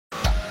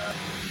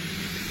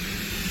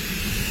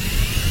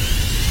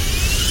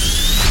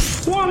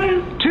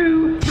1,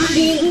 2,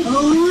 3.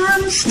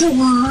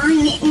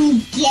 Armstrong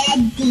and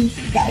Getty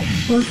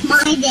Show with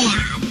my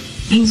dad,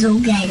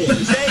 Enzo Getty.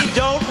 They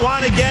don't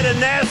want to get a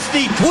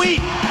nasty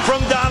tweet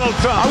from Donald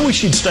Trump. I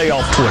wish he'd stay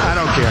off Twitter. I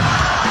don't care.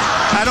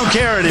 I don't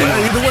care anymore.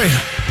 Either way.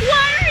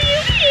 Why are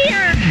you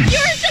here?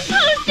 You're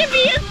supposed to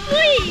be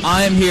asleep.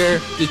 I am here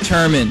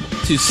determined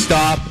to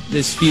stop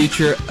this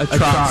future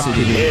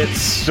atrocity.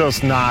 It's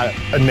just not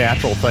a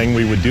natural thing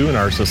we would do in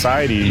our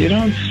society. You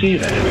don't see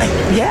that.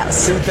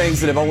 Yes. Two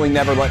things that have only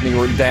never let me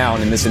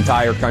down in this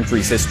entire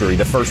country's history,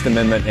 the First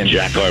Amendment and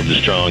Jack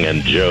Armstrong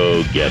and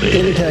Joe Getty.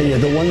 Let me tell you,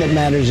 the one that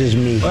matters is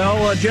me.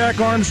 Well, Jack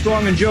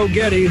Armstrong and Joe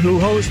Getty, who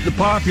host the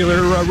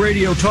popular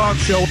radio talk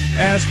show,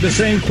 asked the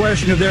same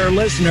question of their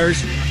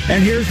listeners,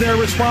 and here's their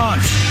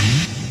response.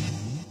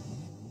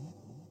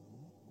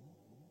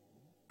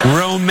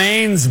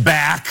 Romaine's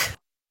back.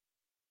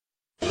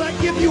 I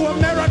give you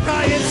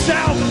America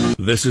itself.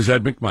 This is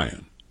Ed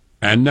McMahon.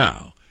 And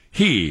now,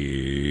 here's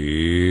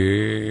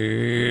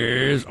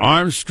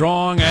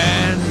Armstrong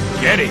and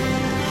Getty.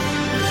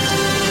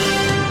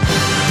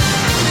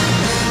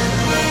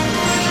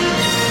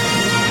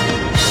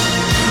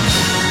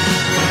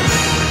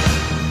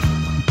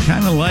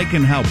 Kind of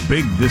liking how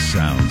big this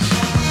sounds.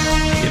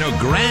 You know,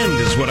 grand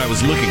is what I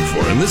was looking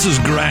for, and this is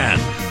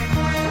grand.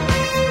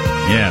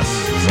 Yes,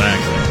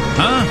 exactly.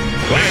 Huh?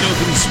 Wide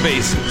open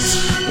spaces.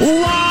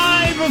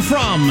 Live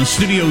from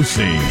Studio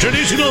C.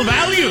 Traditional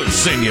values,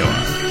 senor.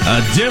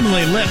 A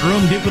dimly lit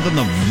room deep within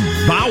the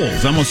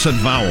bowels. I almost said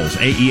vowels.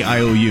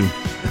 A-E-I-O-U.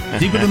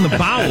 Deep within the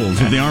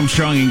bowels of the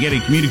Armstrong and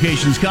Getty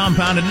Communications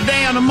compound. And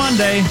today on a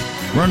Monday,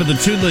 we're under the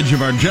tutelage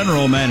of our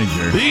general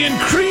manager. The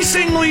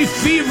increasingly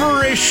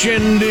feverish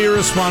and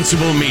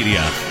irresponsible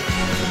media.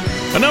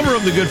 A number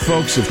of the good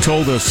folks have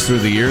told us through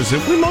the years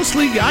that I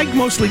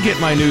mostly get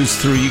my news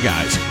through you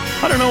guys.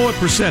 I don't know what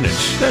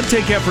percentage. That'd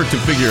take effort to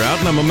figure out,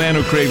 and I'm a man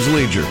who craves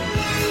leisure.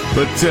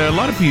 But a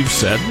lot of you have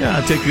said, yeah,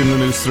 I take in the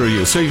news through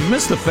you. So you've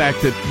missed the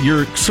fact that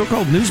your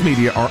so-called news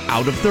media are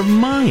out of their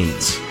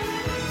minds.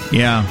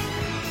 Yeah.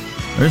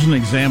 There's an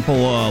example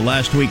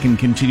last week and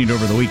continued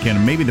over the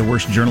weekend. Maybe the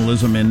worst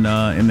journalism in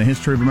the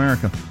history of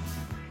America.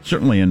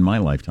 Certainly in my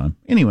lifetime.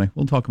 Anyway,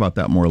 we'll talk about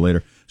that more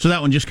later. So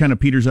that one just kind of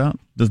peters out?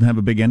 Doesn't have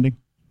a big ending?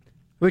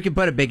 We can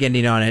put a big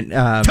ending on it.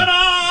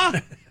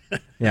 Ta-da!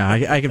 Yeah,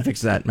 I can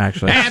fix that,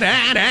 actually.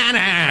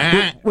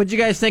 What'd you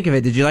guys think of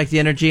it? Did you like the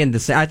energy and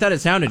the I thought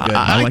it sounded good.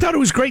 I thought it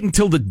was great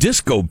until the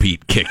disco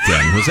beat kicked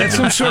in. Was that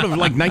some sort of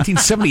like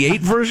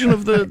 1978 version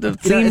of the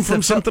theme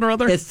from something or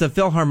other? It's the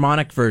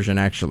Philharmonic version,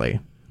 actually.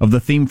 Of the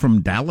theme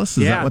from Dallas?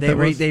 Is that what that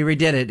was? They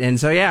redid it, and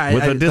so yeah,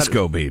 with a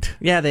disco beat.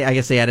 Yeah, I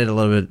guess they added a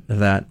little bit of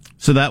that.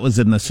 So that was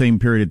in the same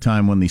period of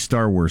time when the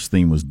Star Wars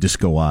theme was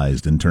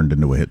discoized and turned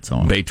into a hit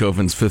song.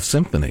 Beethoven's Fifth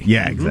Symphony.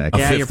 Yeah,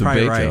 exactly. A fifth of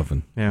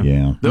Beethoven. Right.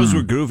 Yeah. Those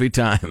were groovy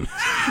times,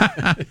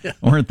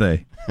 weren't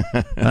they?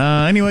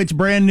 Anyway, it's a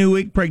brand new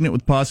week, pregnant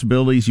with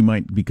possibilities. You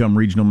might become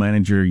regional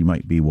manager. You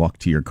might be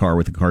walked to your car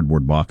with a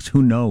cardboard box.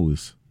 Who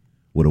knows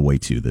what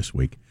awaits you this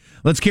week?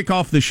 Let's kick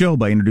off the show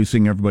by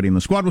introducing everybody in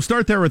the squad. We'll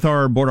start there with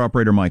our board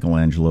operator,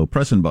 Michelangelo,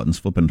 pressing buttons,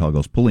 flipping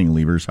toggles, pulling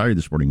levers. How are you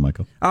this morning,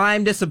 Michael?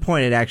 I'm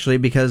disappointed, actually,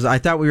 because I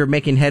thought we were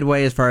making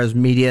headway as far as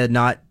media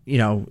not,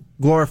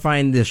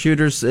 glorifying the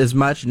shooters as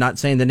much, not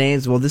saying the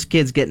names. Well, this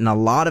kid's getting a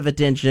lot of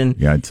attention.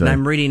 Yeah, I'd say. And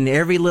I'm reading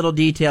every little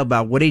detail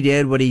about what he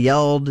did, what he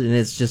yelled, and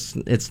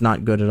it's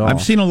not good at all.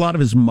 I've seen a lot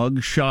of his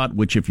mug shot,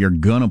 which if you're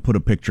going to put a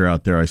picture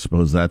out there, I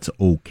suppose that's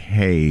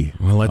okay.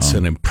 Well, that's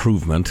an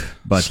improvement.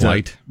 But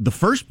slight. The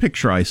first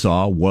picture I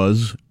saw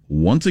was,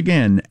 once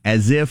again,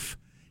 as if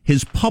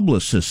his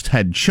publicist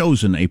had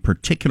chosen a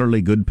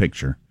particularly good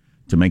picture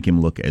to make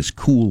him look as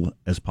cool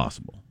as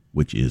possible,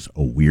 which is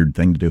a weird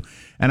thing to do.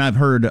 And I've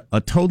heard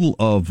a total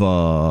of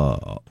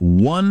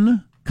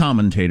one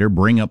commentator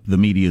bring up the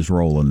media's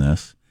role in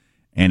this,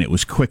 and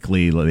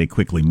they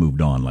quickly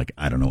moved on, like,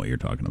 I don't know what you're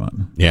talking about.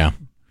 Yeah.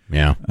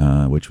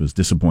 Which was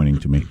disappointing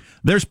to me.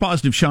 There's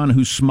Positive Sean,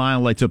 whose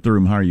smile lights up the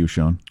room. How are you,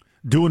 Sean?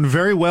 Doing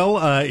very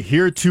well.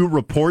 Here to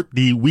report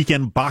the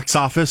weekend box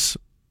office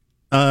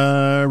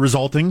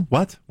resulting.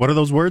 What are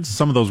those words?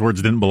 Some of those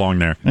words didn't belong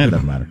there. It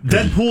doesn't matter.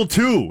 Deadpool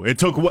 2. It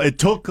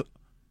took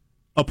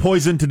a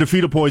poison to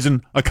defeat a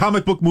poison. A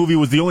comic book movie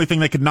was the only thing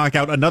that could knock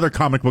out another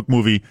comic book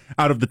movie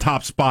out of the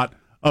top spot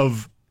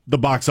of the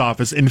box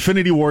office.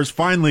 Infinity Wars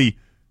finally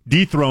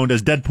dethroned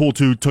as Deadpool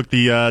 2 took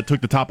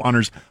the top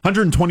honors.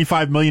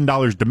 $125 million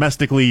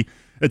domestically.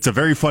 It's a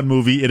very fun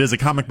movie. It is a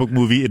comic book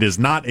movie. It is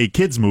not a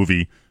kids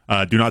movie.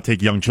 Do not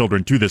take young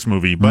children to this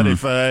movie. But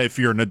if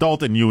you're an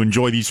adult and you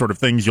enjoy these sort of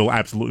things, you'll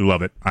absolutely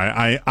love it.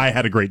 I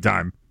had a great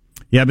time.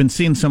 Yeah, I've been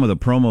seeing some of the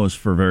promos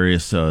for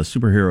various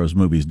superheroes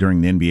movies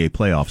during the NBA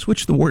playoffs,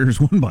 which the Warriors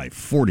won by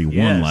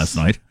 41 last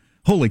night.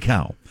 Holy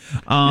cow.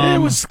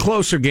 It was a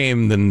closer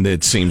game than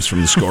it seems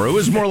from the score. It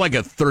was more like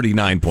a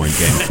 39-point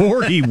game.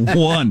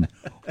 41.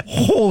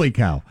 Holy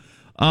cow.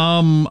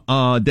 Some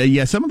of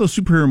those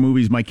superhero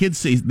movies, my kids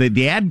see,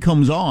 the ad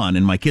comes on,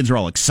 and my kids are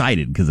all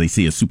excited because they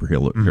see a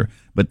superhero. Mm-hmm.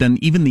 But then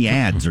even the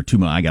ads are too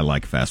much. I got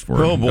to fast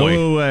forward. Oh, boy.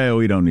 Oh,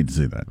 we don't need to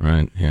see that.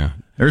 Right, yeah.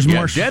 There's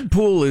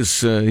Deadpool is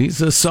he's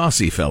a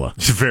saucy fella.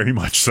 Very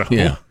much so.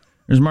 Yeah.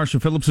 There's Marshall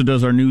Phillips, who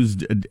does our news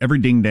every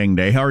ding-dang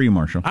day. How are you,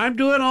 Marshall? I'm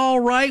doing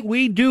all right.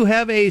 We do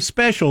have a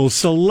special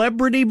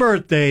celebrity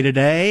birthday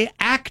today.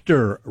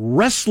 Actor,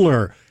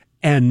 wrestler,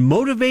 and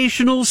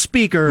motivational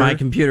speaker. My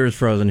computer is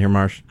frozen here,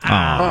 Marsh.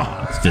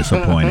 Oh, it's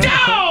disappointing.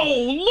 No!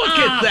 Look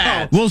at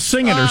that! We'll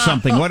sing it or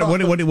something. Who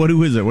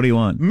is it? What do you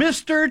want?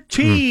 Mr.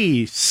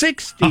 T,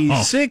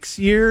 66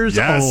 years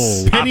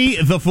old.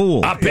 Pity the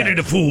fool. I pity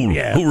the fool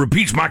who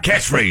repeats my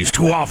catchphrase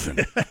too often.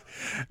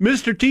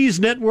 Mr. T's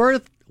net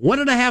worth,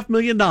 $1.5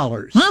 million.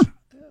 Huh?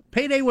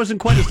 Payday wasn't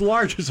quite as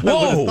large as I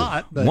would have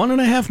thought. But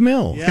 $1.5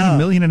 million. He's got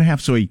 $1.5 million,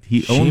 so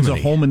he owns a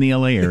home in the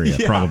L.A. area,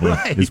 probably.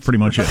 Right. Is pretty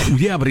much it.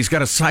 Yeah, but he's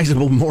got a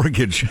sizable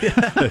mortgage.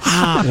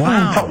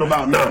 Wow. Talking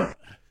about now.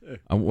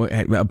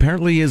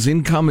 Apparently his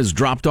income has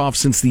dropped off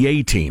since the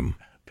A-team.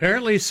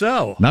 Apparently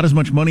so. Not as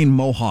much money in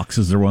Mohawks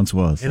as there once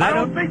was. And I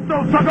don't think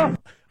so, sucker.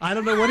 I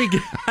don't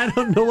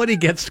know what he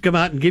gets to come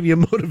out and give you a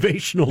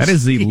motivational That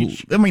is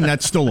speech.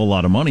 that's still a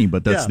lot of money,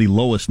 but that's the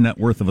lowest net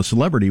worth of a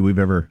celebrity we've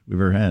ever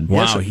had.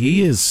 Wow,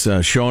 he is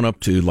showing up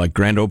to like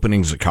grand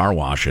openings of car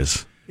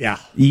washes. Yeah,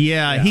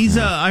 he's.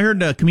 I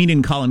heard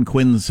comedian Colin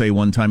Quinn say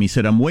one time. He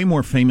said, "I'm way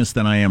more famous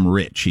than I am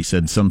rich." He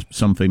said some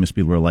famous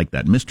people are like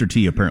that. Mr.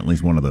 T apparently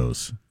is one of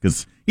those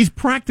because he's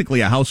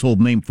practically a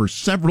household name for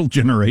several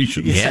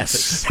generations.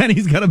 Yes, and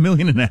he's got $1.5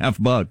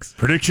 million.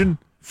 Prediction: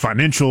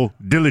 financial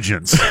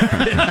diligence.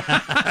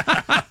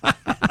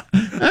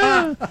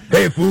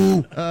 Hey,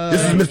 fool.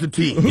 This is Mr.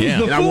 T.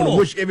 Yeah. And I want to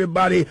wish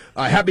everybody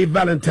a happy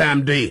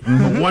Valentine's Day.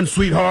 From one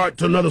sweetheart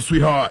to another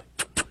sweetheart.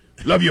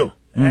 Love you.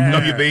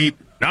 Love you, babe.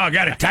 Now I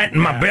got to tighten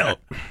my belt.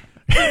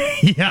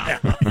 yeah.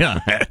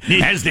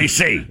 As they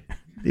say.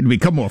 He'd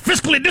become more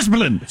fiscally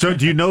disciplined. So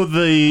do you know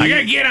I got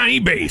to get on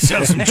eBay,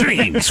 sell some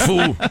chains,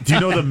 fool. Do you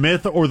know the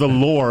myth or the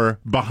lore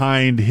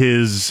behind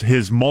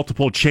his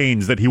multiple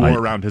chains that he wore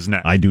around his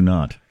neck? I do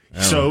not.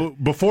 So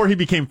before he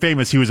became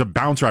famous, he was a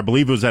bouncer. I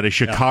believe it was at a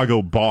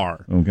Chicago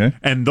bar. Okay.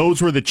 And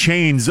those were the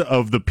chains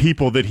of the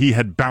people that he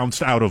had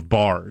bounced out of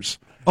bars.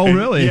 Oh, and,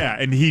 really? Yeah,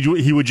 and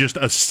he would just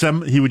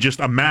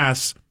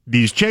amass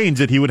these chains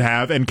that he would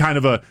have, and kind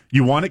of a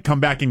you want it,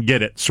 come back and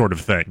get it sort of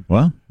thing.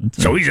 Well,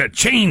 so he's a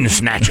chain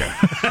snatcher.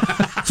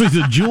 So he's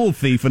a jewel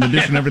thief in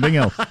addition to everything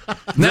else.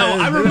 Now,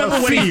 I remember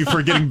when he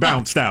for getting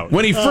bounced out.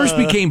 When he first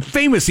became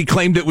famous, he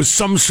claimed it was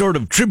some sort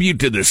of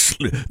tribute to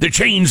the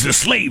chains the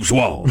slaves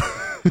wore.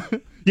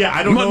 Yeah,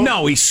 I don't know.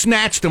 No, he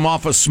snatched them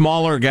off of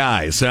smaller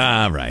guys.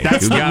 All right.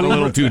 You got a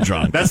little too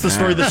drunk. That's the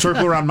story that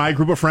circled around my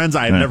group of friends.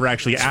 I have never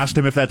actually asked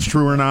him if that's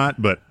true or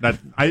not, but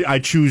I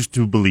choose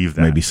to believe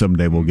that. Maybe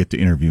someday we'll get to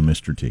interview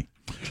Mr. T.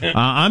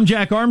 I'm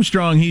Jack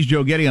Armstrong. He's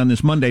Joe Getty on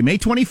this Monday, May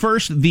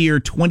 21st, the year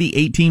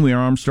 2018. We are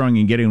Armstrong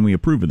and Getty, and we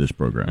approve of this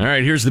program. All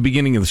right, here's the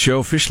beginning of the show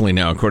officially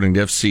now, according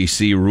to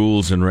FCC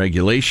rules and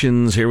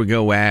regulations. Here we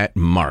go at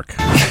Mark.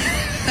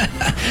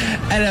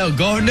 Hello,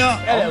 Governor.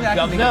 Hello,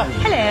 Governor.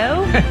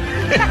 Hello.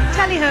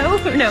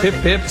 Tally-ho. No. Pip,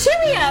 pip.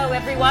 Cheerio,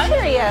 everyone.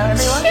 Cheerio,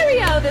 everyone.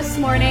 Cheerio this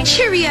morning.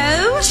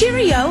 Cheerio.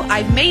 Cheerio.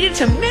 I've made it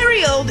to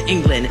merry old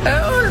England.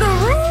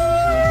 Hello.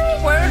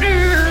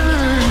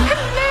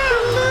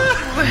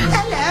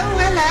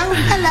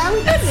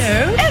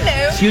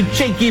 You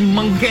cheeky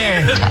monkey.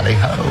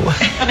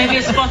 Tally-ho. Maybe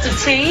a spot of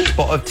tea.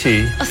 Spot of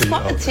tea. A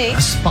spot of tea. A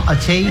spot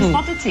of tea. A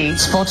spot of tea.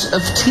 Spot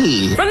of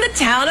tea. From the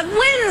town of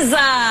Windsor.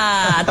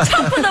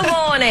 Top of the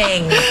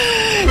morning.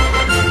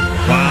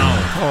 Wow.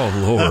 Oh,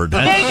 Lord.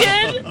 Very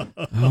good.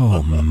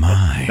 Oh,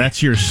 my.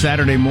 That's your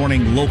Saturday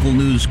morning local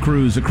news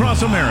cruise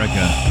across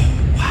America.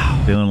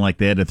 Wow. Feeling like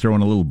they had to throw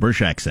in a little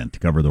British accent to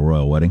cover the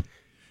royal wedding.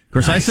 Of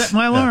course, nice. I set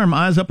my alarm.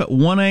 I was up at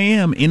 1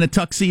 a.m. in a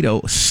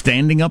tuxedo,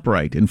 standing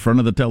upright in front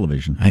of the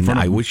television.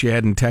 I wish you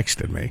hadn't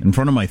texted me. In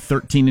front of my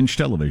 13-inch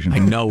television. I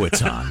know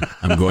it's on.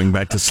 I'm going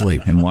back to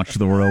sleep. And watch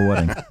the royal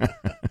wedding.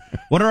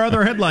 What are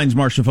other headlines,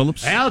 Marshall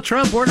Phillips? Al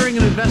Trump ordering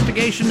an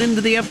investigation into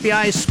the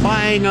FBI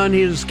spying on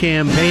his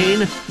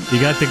campaign.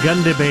 You got the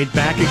gun debate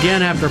back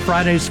again after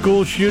Friday's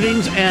school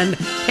shootings, and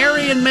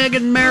Harry and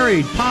Meghan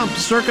married, pomp,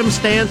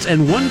 circumstance,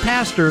 and one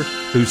pastor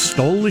who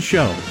stole the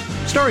show.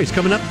 Stories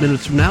coming up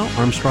minutes from now.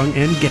 Armstrong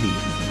and Getty.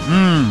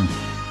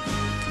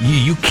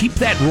 You keep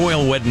that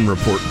royal wedding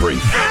report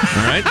brief,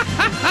 all right?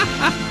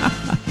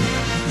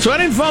 So I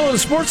didn't follow the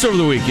sports over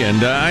the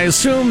weekend. I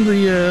assume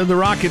the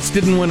Rockets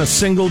didn't win a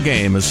single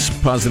game, as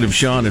Positive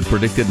Sean had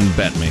predicted and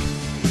bet me.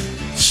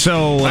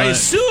 So I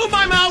assume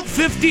I'm out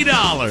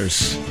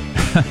 $50.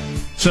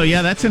 So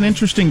yeah, that's an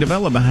interesting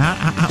development.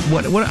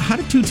 How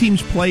do two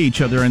teams play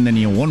each other, and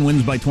then one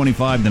wins by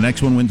 25, the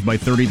next one wins by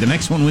 30, the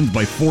next one wins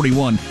by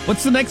 41?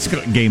 What's the next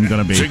game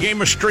going to be? It's a game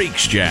of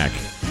streaks, Jack.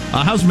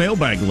 How's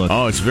mailbag look?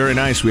 Oh, it's very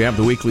nice. We have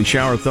the weekly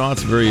shower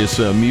thoughts, various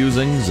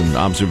musings and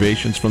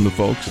observations from the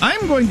folks.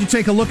 I'm going to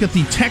take a look at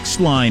the text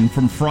line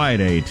from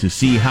Friday to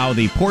see how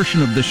the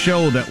portion of the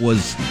show that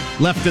was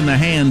left in the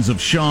hands of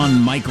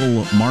Sean,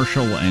 Michael,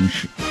 Marshall, and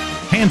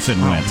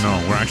Hansen went.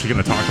 No, we're actually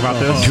going to talk about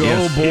this?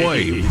 Oh,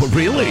 boy.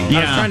 Really? I was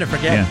trying to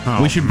forget.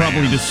 Yeah. We should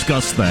probably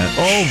discuss that.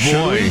 Oh,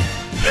 boy.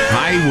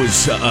 I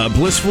was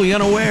blissfully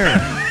unaware.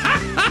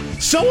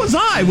 So was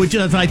I, which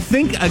is, I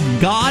think, a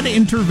God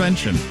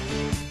intervention.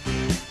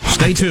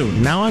 Stay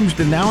tuned. Now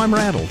I'm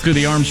rattled. To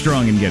the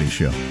Armstrong and Getty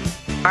Show.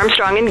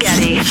 Armstrong and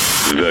Getty.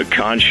 The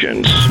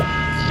conscience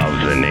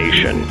of the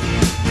nation.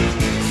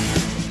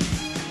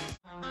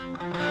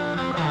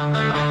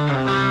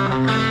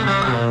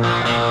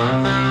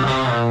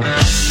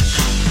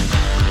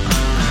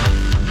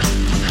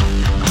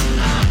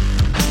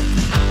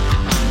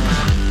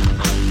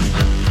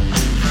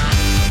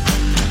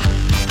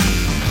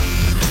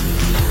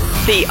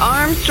 The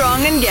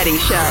Armstrong and Getty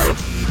Show.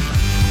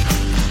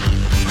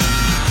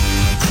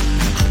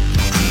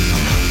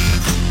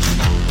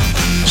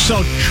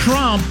 So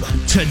Trump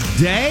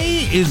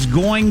today is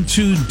going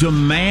to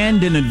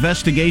demand an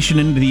investigation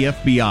into the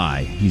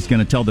FBI. He's going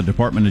to tell the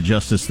Department of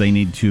Justice they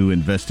need to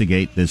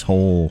investigate this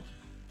whole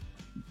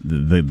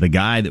the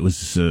guy that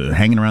was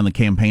hanging around the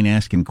campaign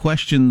asking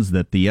questions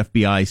that the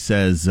FBI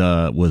says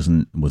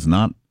was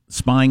not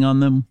spying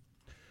on them.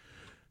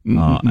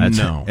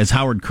 As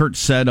Howard Kurtz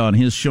said on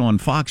his show on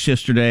Fox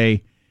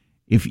yesterday,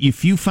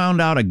 if you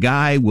found out a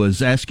guy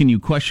was asking you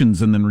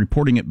questions and then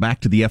reporting it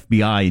back to the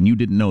FBI and you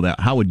didn't know that,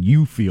 how would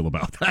you feel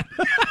about that?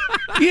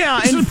 Yeah,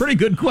 it's a pretty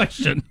good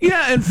question.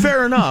 Yeah, and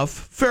fair enough.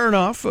 Fair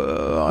enough.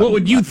 What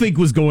would you think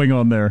was going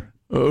on there?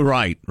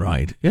 Right.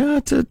 Yeah,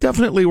 it's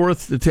definitely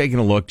worth taking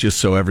a look just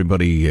so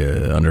everybody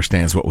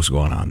understands what was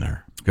going on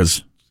there.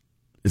 Because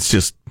it's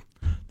just,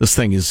 this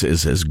thing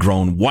has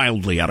grown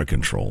wildly out of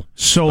control.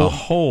 So the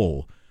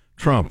whole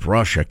Trump,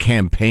 Russia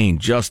campaign,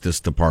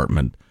 Justice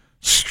Department,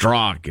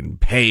 Strzok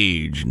and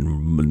Page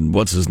and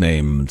what's his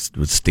name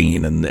with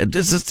Steen, and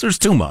there's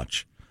too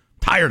much.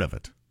 Tired of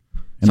it.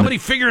 Somebody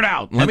figure it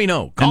out. Let me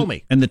know. Call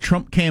me. And the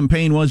Trump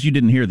campaign was, you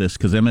didn't hear this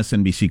because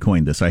MSNBC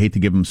coined this. I hate to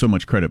give him so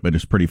much credit, but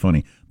it's pretty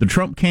funny. The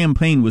Trump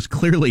campaign was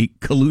clearly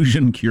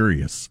collusion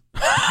curious.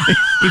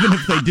 Even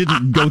if they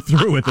didn't go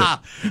through with it.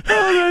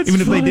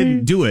 Even if they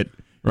didn't do it.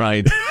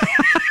 Right.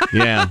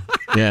 Yeah.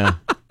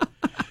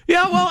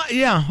 Yeah, well,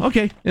 yeah,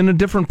 okay. In a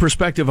different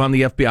perspective on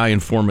the FBI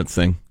informant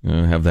thing.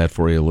 Have that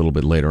for you a little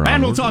bit later on.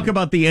 And we'll talk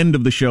about the end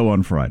of the show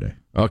on Friday.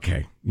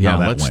 Okay.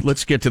 Yeah,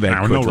 let's get to that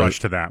quickly. No rush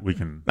to that. We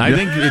can. I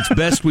think it's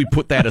best we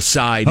put that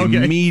aside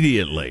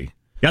immediately.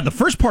 Yeah, the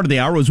first part of the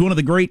hour was one of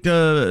the great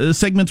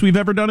segments we've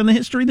ever done in the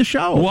history of the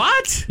show.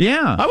 What?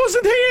 Yeah. I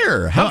wasn't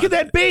here. How could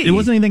that be? It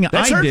wasn't anything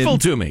That's I did. hurtful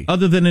to me.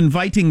 Other than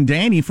inviting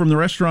Danny from the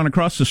restaurant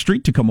across the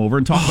street to come over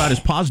and talk about his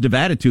positive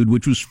attitude,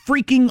 which was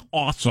freaking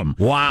awesome.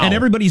 Wow. And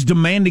everybody's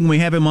demanding we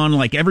have him on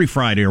like every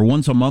Friday or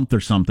once a month or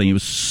something. It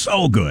was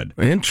so good.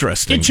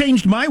 Interesting. It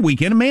changed my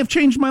weekend. It may have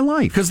changed my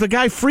life. Because the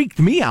guy freaked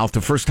me out the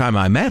first time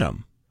I met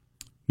him.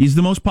 He's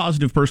the most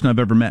positive person I've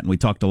ever met, and we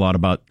talked a lot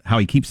about how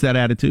he keeps that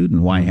attitude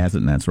and why he has it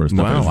and that sort of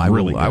stuff.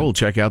 Well, I will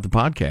check out the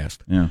podcast.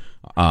 Yeah.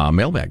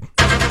 Mailbag.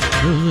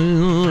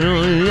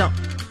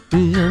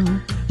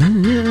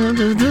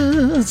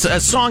 It's a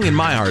song in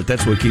my heart.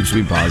 That's what keeps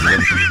me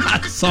positive.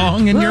 A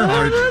song in your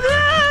heart.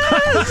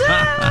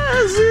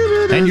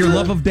 And your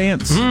love of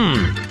dance.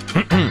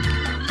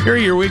 Here are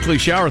your weekly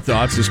shower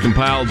thoughts, as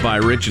compiled by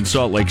Rich in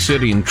Salt Lake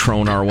City and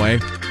thrown our way.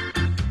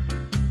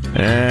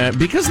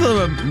 Because of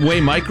the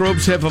way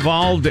microbes have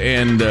evolved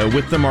and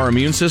with them our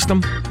immune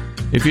system,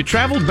 if you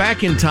traveled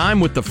back in time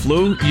with the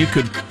flu, you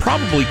could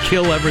probably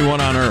kill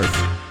everyone on Earth.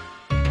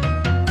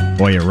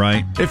 Boy, you're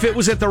right. If it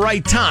was at the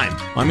right time.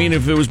 I mean,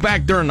 if it was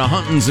back during the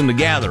huntings and the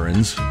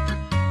gatherings,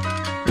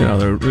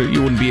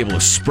 you wouldn't be able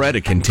to spread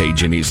a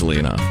contagion easily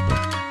enough.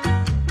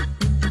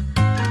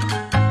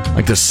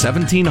 Like the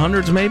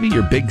 1700s, maybe?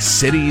 Your big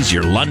cities,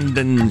 your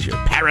Londons, your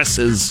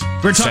Parises,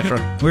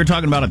 We were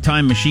talking about a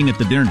time machine at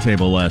the dinner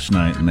table last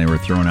night, and they were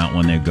throwing out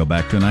one they'd go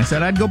back to, and I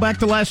said I'd go back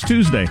to last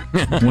Tuesday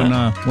when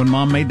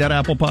Mom made that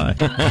apple pie.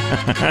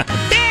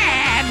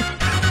 Dad!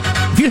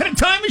 If you had a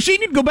time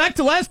machine, you'd go back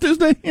to last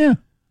Tuesday? Yeah.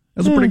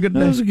 That was a pretty good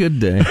day. That was a good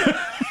day.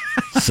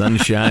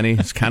 Sunshiny.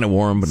 It's kind of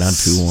warm, but not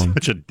too warm.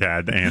 Such a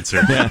dad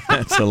answer. Yeah,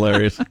 that's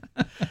hilarious.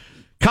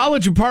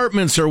 College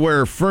apartments are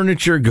where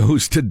furniture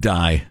goes to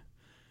die.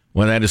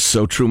 Well, that is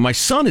so true. My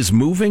son is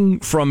moving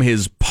from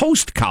his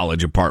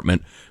post-college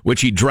apartment,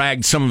 which he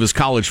dragged some of his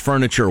college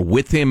furniture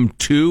with him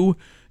to,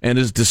 and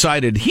has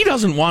decided he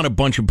doesn't want a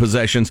bunch of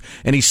possessions,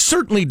 and he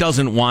certainly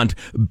doesn't want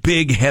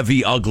big,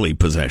 heavy, ugly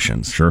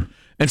possessions. Sure.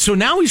 And so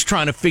now he's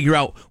trying to figure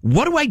out,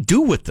 what do I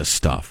do with this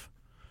stuff?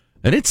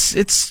 And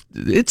it's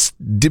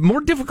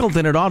more difficult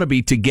than it ought to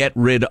be to get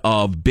rid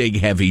of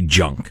big, heavy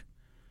junk,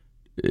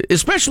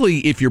 especially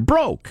if you're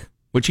broke.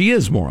 Which he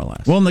is, more or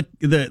less. Well, in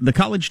the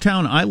college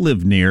town I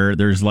live near,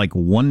 there's like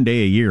one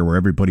day a year where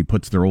everybody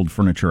puts their old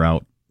furniture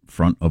out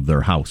front of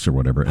their house or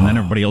whatever, and then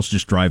everybody else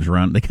just drives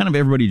around.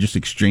 Everybody just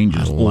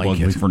exchanges old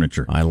ugly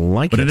furniture. I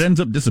like it. But it ends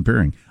up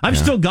disappearing. I've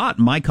still got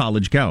my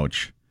college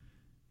couch.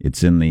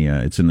 It's in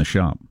the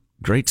shop.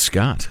 Great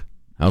Scott.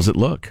 How's it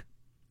look?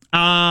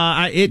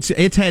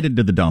 It's headed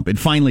to the dump. It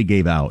finally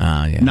gave out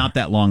not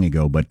that long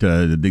ago, but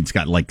it's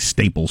got like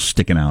staples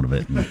sticking out of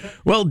it.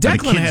 Well,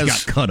 Declan has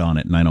got cut on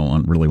it, and I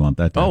don't really want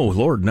that. Oh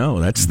Lord, no!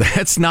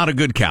 That's not a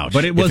good couch.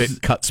 But if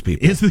it cuts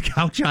people. It's the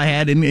couch I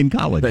had in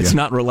college. That's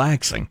not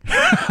relaxing.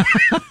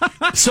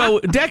 So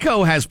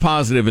Deco has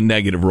positive and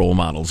negative role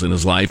models in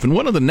his life, and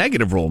one of the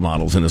negative role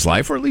models in his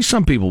life, or at least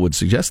some people would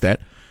suggest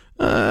that.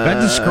 That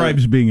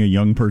describes being a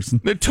young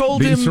person. It told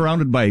being him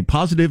surrounded by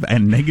positive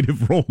and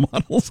negative role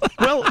models.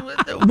 Well,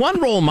 one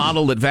role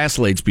model that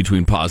vacillates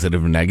between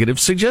positive and negative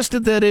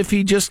suggested that if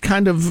he just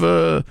kind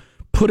of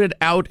put it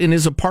out in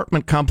his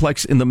apartment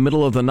complex in the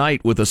middle of the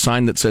night with a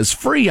sign that says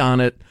 "free" on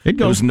it, it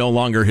was no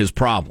longer his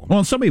problem.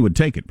 Well, somebody would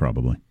take it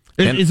probably.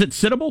 Is it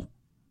sittable?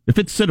 If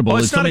it's sittable,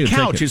 it's not a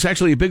couch. It's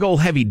actually a big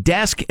old heavy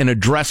desk and a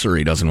dresser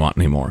he doesn't want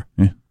anymore.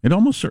 Yeah, it'd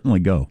almost certainly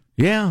go.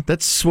 Yeah,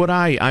 that's what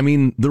I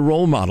mean, the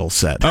role model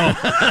said. Oh.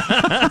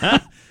 I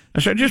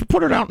said, just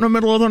put it out in the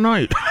middle of the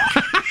night.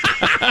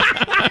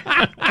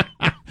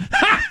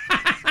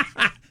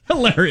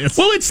 Hilarious.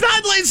 Well, it's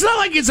not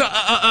like it's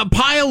a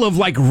pile of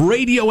like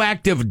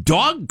radioactive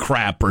dog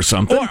crap or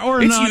something.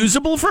 Or it's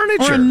usable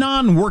furniture. Or a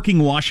non-working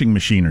washing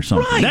machine or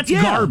something. Right, that's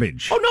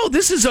garbage. Oh, no,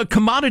 this is a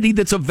commodity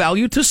that's of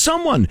value to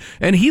someone.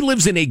 And he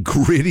lives in a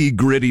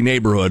gritty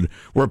neighborhood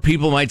where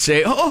people might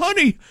say, oh,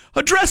 honey,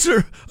 a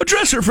dresser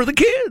for the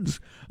kids.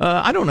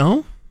 I don't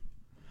know.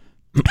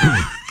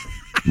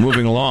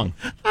 Moving along.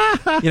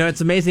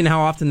 It's amazing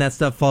how often that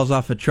stuff falls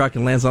off a truck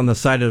and lands on the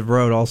side of the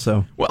road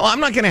also. Well, I'm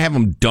not going to have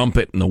them dump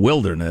it in the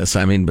wilderness.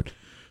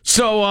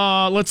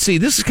 So let's see.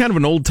 This is kind of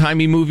an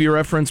old-timey movie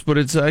reference,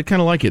 but I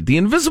kind of like it. The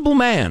Invisible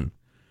Man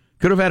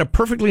could have had a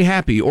perfectly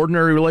happy,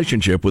 ordinary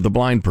relationship with a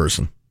blind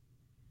person.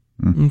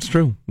 It's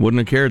true. Wouldn't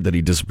have cared that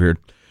he disappeared.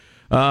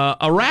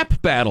 A rap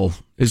battle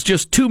is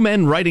just two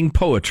men writing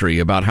poetry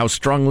about how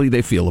strongly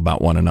they feel about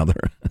one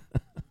another.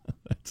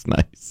 That's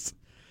nice.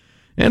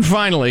 And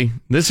finally,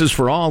 this is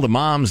for all the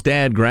moms,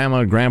 dad,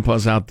 grandma,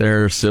 grandpas out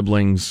there,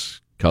 siblings,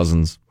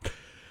 cousins.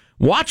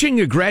 Watching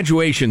a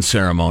graduation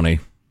ceremony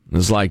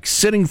is like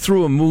sitting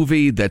through a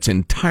movie that's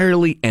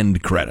entirely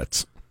end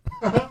credits.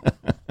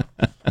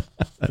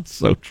 That's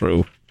so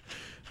true.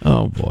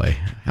 Oh, boy.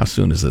 How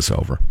soon is this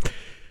over?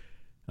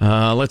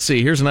 Let's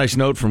see. Here's a nice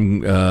note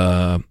from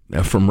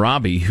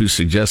Robbie, who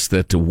suggests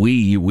that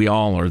we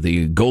all are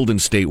the Golden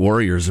State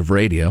Warriors of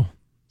radio.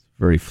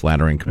 Very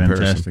flattering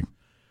comparison. Fantastic.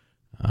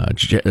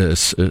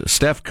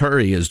 Steph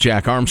Curry is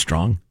Jack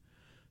Armstrong.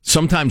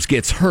 Sometimes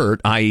gets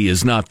hurt, i.e.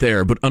 is not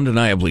there, but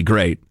undeniably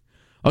great.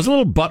 I was a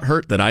little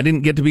butthurt that I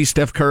didn't get to be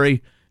Steph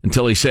Curry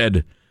until he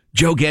said,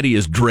 Joe Getty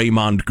is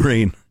Draymond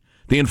Green,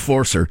 the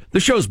enforcer,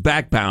 the show's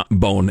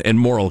backbone and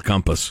moral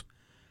compass.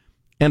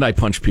 And I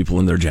punch people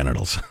in their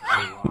genitals.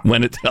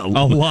 When it's a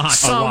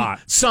lot.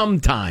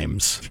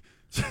 Sometimes.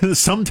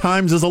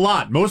 Sometimes is a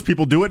lot. Most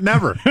people do it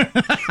never.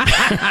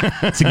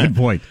 That's a good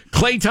point.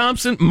 Klay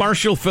Thompson,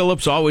 Marshall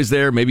Phillips, always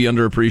there, maybe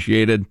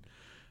underappreciated.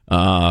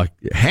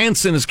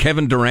 Hansen is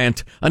Kevin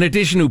Durant, an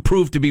addition who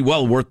proved to be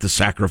well worth the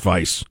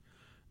sacrifice,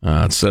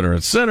 et cetera,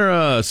 et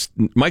cetera.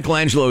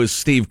 Michelangelo is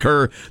Steve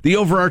Kerr, the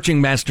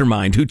overarching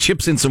mastermind who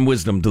chips in some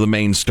wisdom to the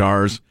main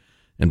stars.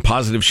 And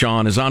Positive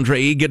Sean is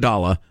Andre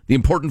Iguodala, the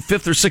important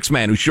fifth or sixth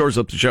man who shores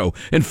up the show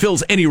and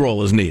fills any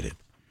role as needed.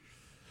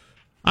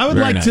 I would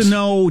like to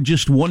know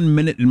just 1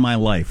 minute in my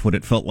life what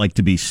it felt like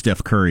to be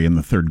Steph Curry in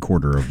the third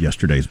quarter of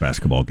yesterday's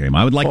basketball game.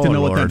 I would like to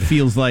know what that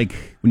feels like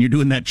when you're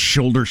doing that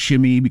shoulder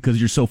shimmy because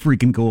you're so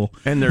freaking cool.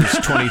 And there's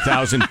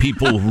 20,000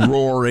 people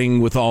roaring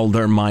with all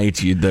their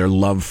might, their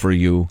love for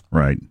you.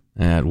 Right.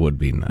 That would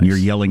be nice. You're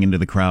yelling into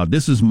the crowd,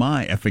 this is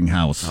my effing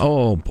house.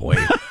 Oh, boy.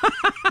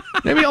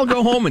 Maybe I'll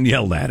go home and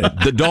yell at it.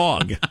 The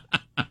dog.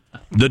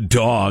 The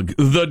dog.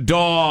 The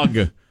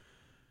dog.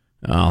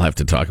 I'll have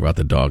to talk about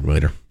the dog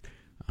later.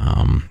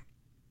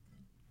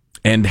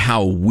 And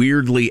how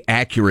weirdly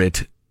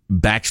accurate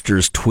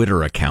Baxter's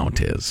Twitter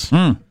account is.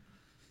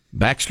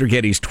 Baxter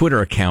Getty's Twitter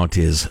account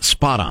is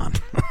spot on.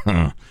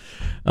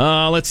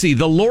 Let's see.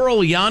 The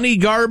Laurel Yanni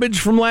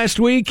garbage from last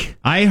week.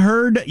 I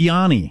heard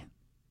Yanni.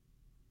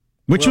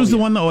 Which was the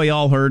one that we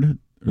all heard?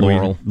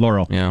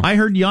 Laurel. Yeah. I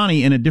heard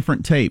Yanni in a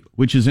different tape,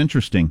 which is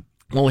interesting.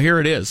 Well, here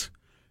it is.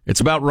 It's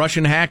about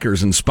Russian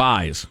hackers and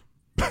spies.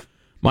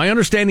 My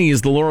understanding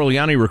is the Laurel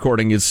Yanni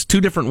recording is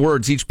two different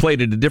words, each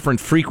played at a different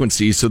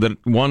frequency so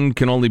that one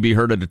can only be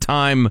heard at a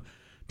time.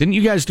 Didn't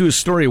you guys do a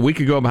story a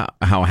week ago about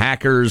how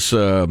hackers,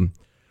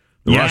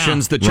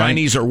 Russians, the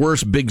Chinese are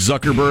worse, Big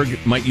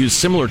Zuckerberg might use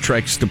similar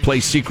tricks to play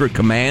secret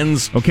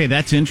commands? Okay,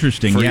 that's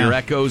interesting. For your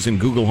Echoes and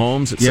Google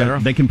Homes, etc.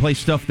 Yeah, they can play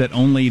stuff that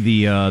only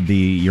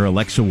your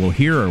Alexa will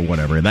hear or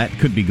whatever. That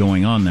could be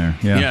going on there.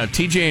 Yeah,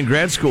 TJ in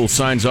grad school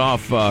signs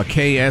off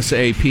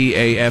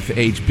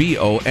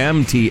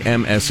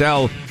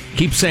KSAPAFHBOMTMSL.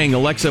 Keep saying,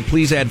 Alexa,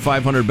 please add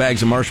 500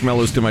 bags of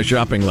marshmallows to my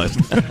shopping list.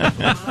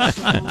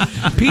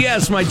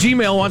 P.S. My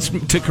Gmail wants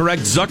to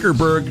correct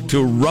Zuckerberg to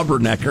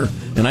Rubbernecker,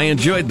 and I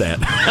enjoyed that.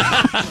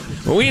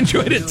 Well, we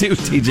enjoyed it too,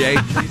 TJ.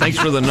 Thanks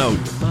for the note.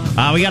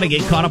 We got to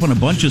get caught up on a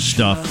bunch of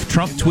stuff.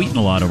 Trump tweeting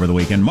a lot over the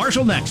weekend.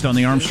 Marshall next on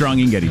the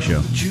Armstrong and Getty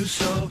Show.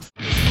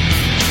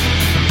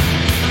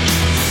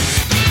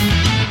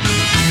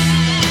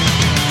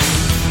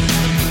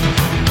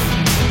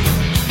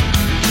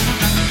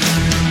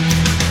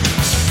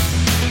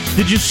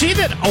 Did you see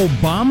that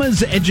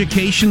Obama's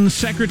education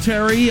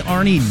secretary,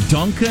 Arnie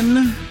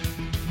Duncan,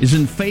 is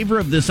in favor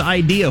of this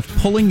idea of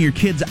pulling your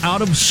kids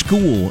out of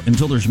school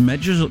until there's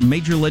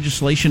major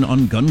legislation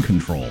on gun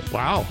control?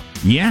 Wow.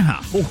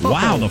 Yeah.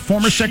 Wow. The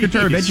former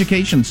Secretary of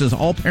Education says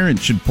all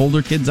parents should pull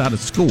their kids out of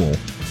school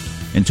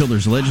until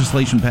there's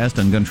legislation passed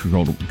on gun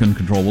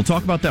control. We'll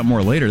talk about that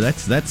more later.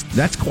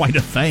 That's quite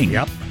a thing.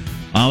 Yep.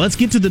 Let's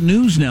get to the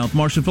news now with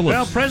Marshall Phillips.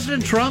 Well,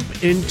 President Trump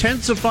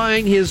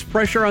intensifying his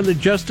pressure on the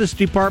Justice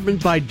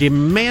Department by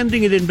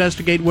demanding it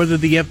investigate whether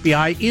the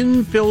FBI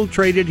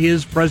infiltrated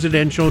his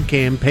presidential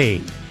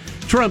campaign.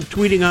 Trump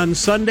tweeting on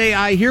Sunday,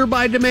 "I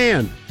hereby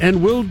demand,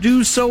 and will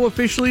do so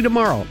officially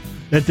tomorrow,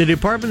 that the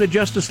Department of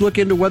Justice look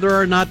into whether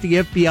or not the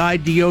FBI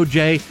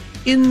DOJ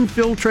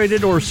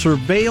infiltrated or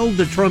surveilled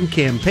the Trump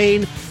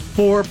campaign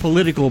for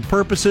political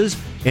purposes,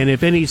 and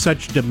if any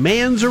such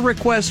demands or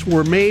requests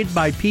were made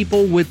by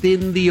people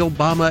within the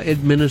Obama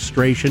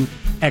administration!"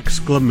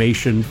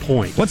 Exclamation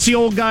point. What's the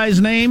old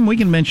guy's name? We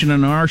can mention it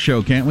on our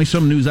show, can't we?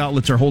 Some news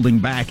outlets are holding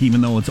back,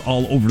 even though it's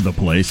all over the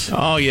place.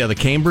 Oh, yeah, the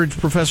Cambridge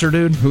professor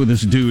dude? Who this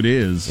dude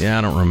is. Yeah,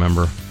 I don't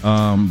remember.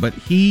 But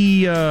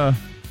he was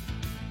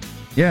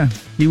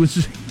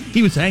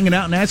hanging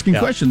out and asking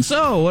questions.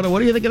 So, what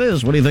do you think of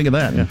this? What do you think of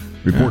that? Yeah.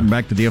 Reporting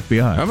back to the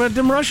FBI. How about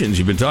them Russians?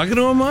 You've been talking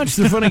to them much?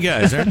 They're funny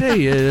guys, aren't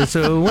they?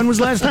 So when was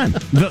the last time?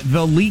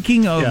 The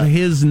leaking of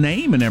his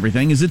name and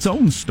everything is its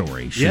own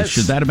story.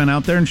 Should that have been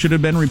out there and should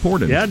have been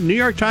reported? Yeah, New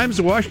York Times,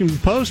 the Washington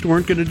Post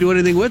weren't going to do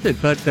anything with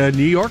it, but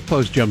New York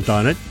Post jumped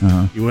on it.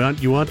 Uh-huh.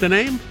 You want the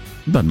name?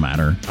 Doesn't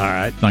matter. All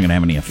right. It's not going to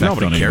have any effect on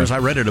it. Nobody cares. I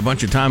read it a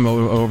bunch of time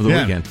over the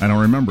weekend. I don't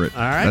remember it.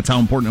 All right. That's how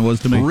important it was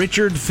to me.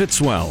 Richard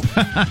Fitzwell.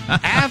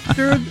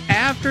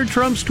 After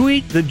Trump's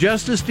tweet, the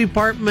Justice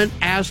Department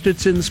asked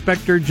its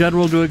Inspector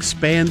General to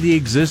expand the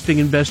existing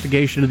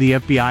investigation of the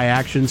FBI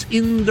actions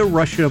in the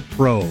Russia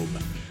probe.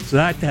 So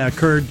that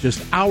occurred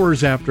just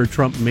hours after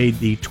Trump made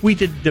the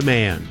tweeted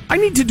demand. I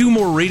need to do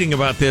more reading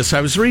about this.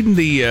 I was reading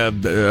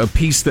a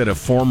piece that a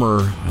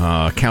former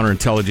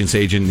counterintelligence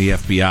agent in the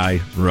FBI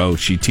wrote.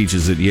 She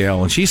teaches at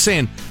Yale, and she's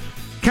saying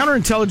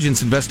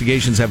counterintelligence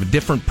investigations have a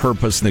different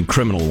purpose than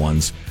criminal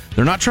ones.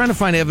 They're not trying to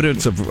find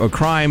evidence of a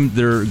crime.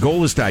 Their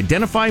goal is to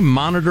identify,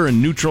 monitor,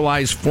 and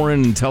neutralize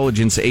foreign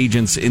intelligence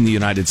agents in the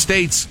United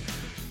States.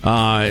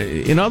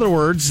 In other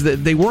words,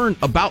 they weren't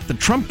about the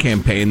Trump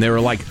campaign. They were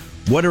like,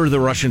 what are the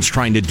Russians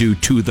trying to do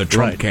to the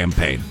Trump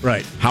campaign?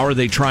 Right. How are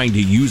they trying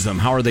to use them?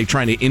 How are they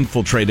trying to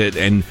infiltrate it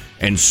and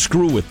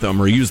screw with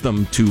them or use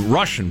them to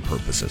Russian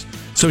purposes?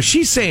 So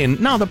she's saying,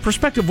 no, the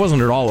perspective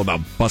wasn't at all about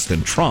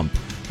busting Trump.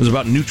 It was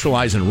about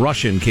neutralizing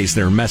Russia in case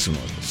they were messing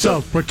with us.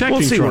 So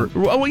protecting Trump.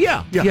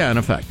 Yeah, in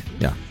effect.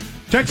 Yeah.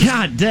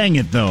 God dang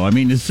it, though. I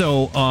mean,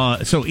 so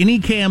any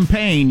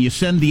campaign, you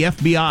send the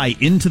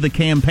FBI into the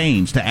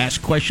campaigns to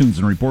ask questions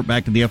and report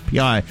back to the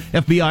FBI,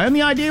 and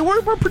the idea,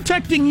 we're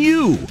protecting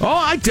you.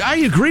 Oh, I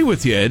agree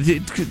with you.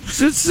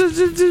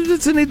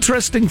 It's an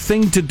interesting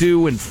thing to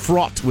do and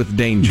fraught with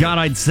danger. God,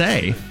 I'd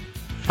say.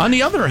 On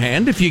the other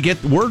hand, if you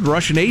get word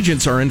Russian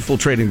agents are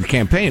infiltrating the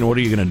campaign, what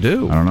are you going to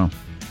do? I don't know.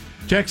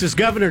 Texas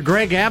Governor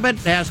Greg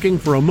Abbott asking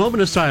for a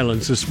moment of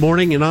silence this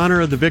morning in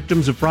honor of the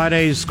victims of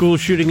Friday's school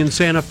shooting in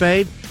Santa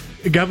Fe.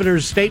 The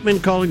governor's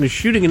statement calling the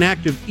shooting an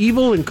act of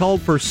evil and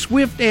called for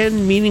swift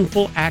and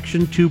meaningful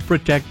action to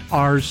protect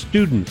our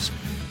students.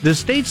 The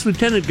state's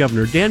lieutenant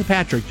governor, Dan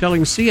Patrick,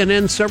 telling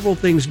CNN several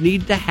things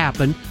need to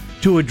happen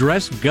to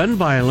address gun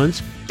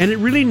violence, and it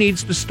really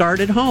needs to start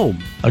at home.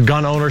 A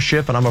gun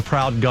ownership, and I'm a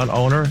proud gun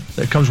owner,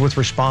 that comes with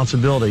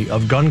responsibility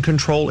of gun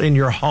control in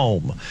your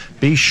home.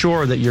 Be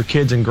sure that your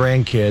kids and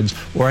grandkids,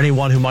 or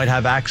anyone who might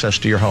have access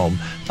to your home,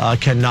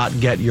 cannot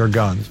get your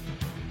guns.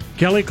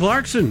 Kelly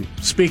Clarkson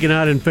speaking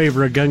out in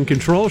favor of gun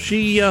control.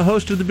 She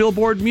hosted the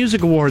Billboard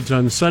Music Awards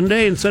on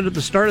Sunday and said at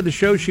the start of the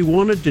show she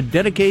wanted to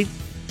dedicate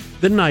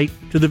the night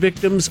to the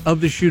victims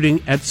of the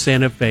shooting at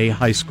Santa Fe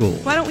High School.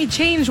 Why don't we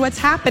change what's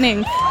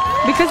happening?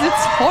 Because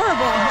it's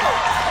horrible.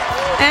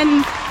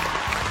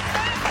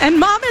 And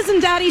mamas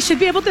and daddies should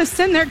be able to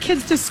send their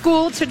kids to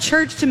school, to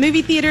church, to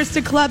movie theaters,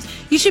 to clubs.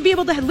 You should be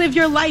able to live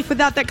your life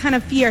without that kind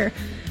of fear.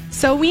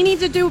 So we need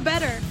to do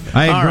better.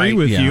 I agree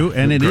with you,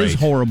 and it is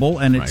horrible,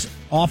 and it's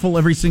awful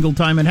every single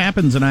time it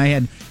happens, and I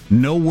had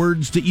no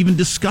words to even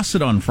discuss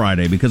it on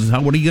Friday, because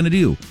what are you going to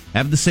do?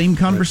 Have the same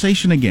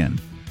conversation again?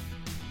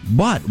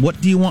 But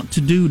what do you want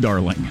to do,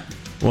 darling?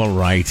 Well,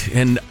 right.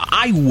 And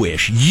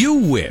you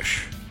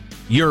wish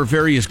your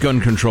various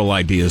gun control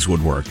ideas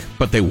would work,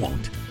 but they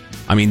won't.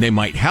 I mean, they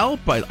might help.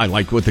 I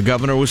like what the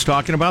governor was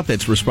talking about.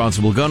 That's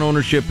responsible gun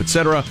ownership,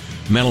 etc.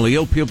 Mentally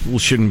ill people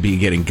shouldn't be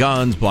getting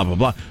guns, blah, blah,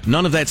 blah.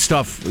 None of that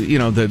stuff,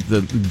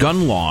 the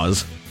gun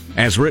laws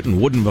as written,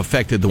 wouldn't have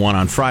affected the one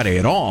on Friday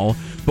at all.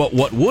 But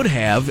what would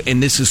have,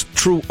 and this is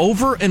true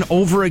over and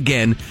over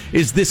again,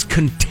 is this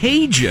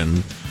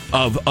contagion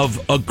of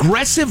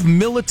aggressive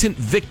militant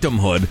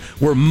victimhood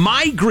where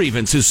my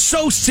grievance is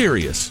so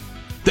serious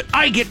that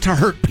I get to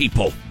hurt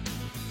people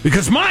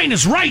because mine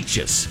is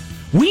righteous.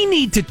 We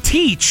need to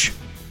teach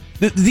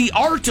the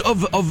art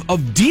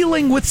of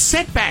dealing with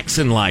setbacks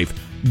in life.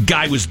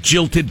 Guy was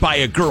jilted by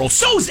a girl.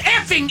 So's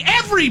effing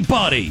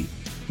everybody.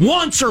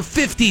 Once or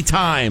 50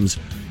 times.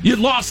 You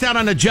lost out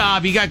on a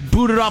job. You got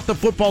booted off the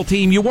football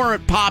team. You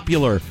weren't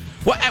popular.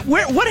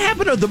 What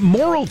happened to the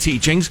moral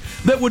teachings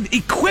that would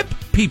equip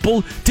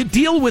people to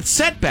deal with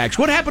setbacks?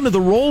 What happened to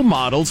the role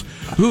models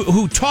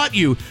who taught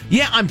you,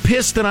 yeah, I'm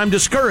pissed and I'm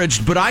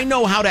discouraged, but I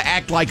know how to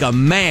act like a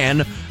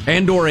man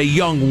and or a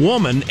young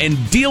woman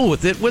and deal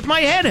with it with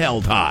my head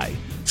held high,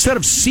 instead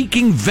of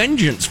seeking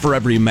vengeance for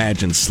every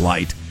imagined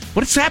slight?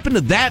 What's happened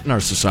to that in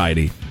our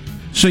society?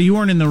 So you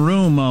weren't in the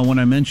room when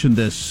I mentioned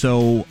this.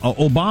 So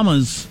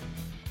Obama's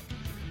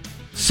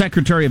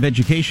Secretary of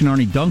Education,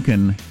 Arnie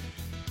Duncan,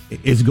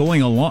 is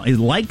going along. He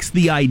likes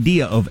the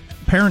idea of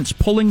parents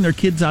pulling their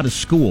kids out of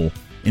school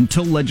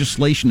until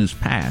legislation is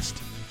passed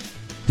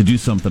to do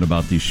something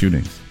about these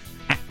shootings.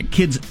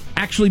 Kids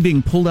actually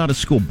being pulled out of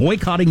school,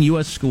 boycotting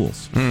U.S.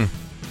 schools.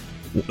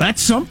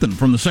 That's something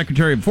from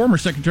the former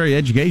Secretary of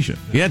Education.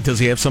 Yeah, does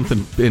he have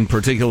something in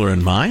particular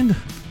in mind?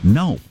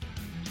 No.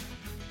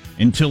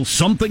 Until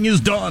something is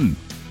done.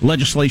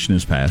 Legislation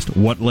is passed.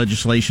 What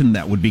legislation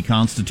that would be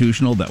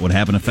constitutional, that would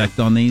have an effect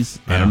on these?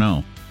 I don't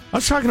know. I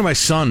was talking to my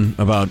son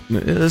about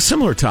a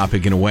similar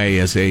topic in a way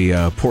as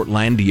a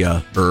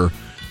Portlandia-er.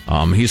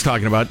 He's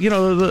talking about,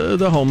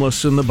 the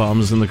homeless and the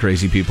bums and the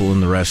crazy people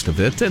and the rest of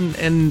it.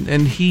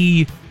 And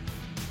he,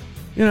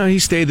 he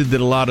stated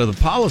that a lot of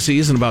the policy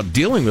isn't about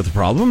dealing with the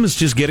problem. It's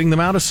just getting them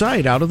out of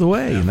sight, out of the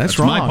way. And that's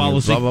wrong. My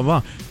policy. Blah, blah,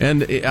 blah.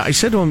 And I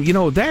said to him,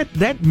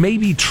 that may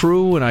be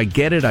true, and I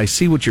get it. I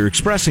see what you're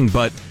expressing,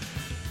 but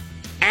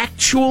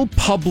actual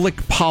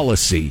public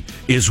policy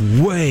is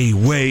way,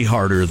 way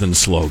harder than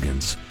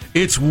slogans.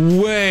 It's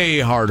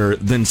way harder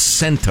than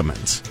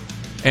sentiments.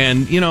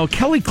 And,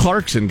 Kelly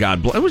Clarkson,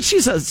 God bless,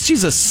 she's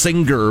a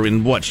singer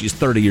in she's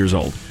 30 years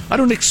old. I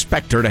don't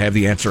expect her to have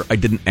the answer. I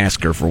didn't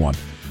ask her for one.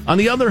 On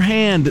the other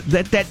hand,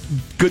 that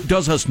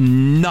does us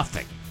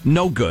nothing.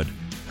 No good.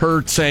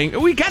 Her saying,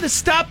 we got to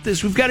stop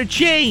this. We've got to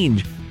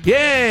change.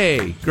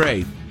 Yay.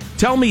 Great.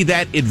 Tell me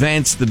that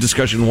advanced the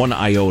discussion one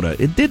iota.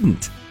 It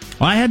didn't.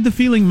 I had the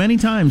feeling many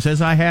times,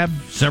 as I have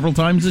several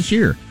times this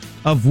year,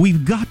 of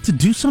we've got to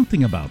do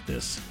something about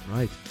this.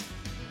 Right.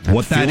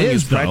 What that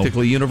is,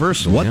 practically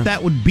universal. What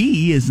that would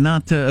be is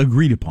not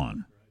agreed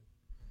upon.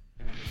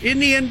 In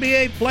the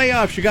NBA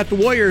playoffs, you got the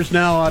Warriors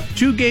now up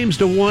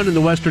 2-1 in the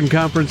Western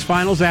Conference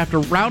Finals after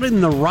routing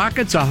the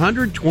Rockets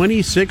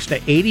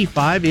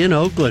 126-85 in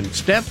Oakland.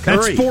 Steph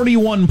Curry. That's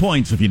 41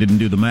 points if you didn't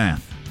do the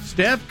math.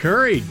 Steph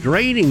Curry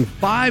draining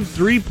 5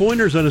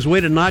 3-pointers on his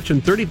way to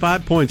notching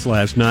 35 points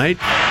last night.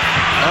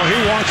 Oh, he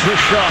wants this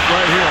shot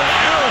right here.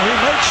 Oh, he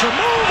makes a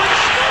move and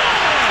scores!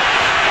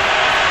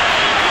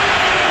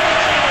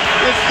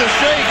 It's the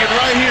shaking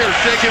right here.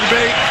 Shake and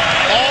bake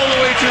all the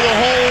way to the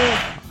hole.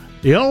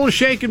 The old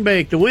shake and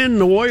bake to win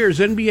the Warriors'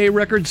 NBA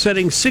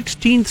record-setting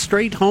 16th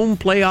straight home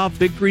playoff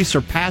victory,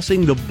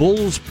 surpassing the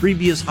Bulls'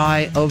 previous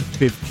high of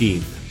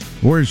 15.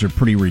 Warriors are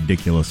pretty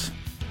ridiculous.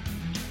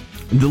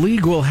 The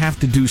league will have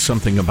to do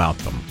something about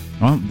them.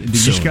 Well, you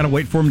just got to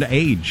wait for them to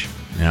age.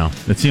 Yeah.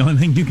 That's the only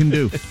thing you can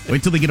do.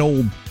 Wait till they get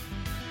old.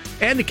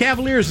 And the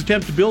Cavaliers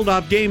attempt to build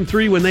off Game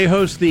 3 when they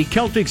host the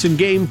Celtics in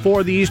Game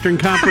 4 of the Eastern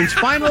Conference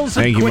Finals.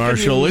 Thank you,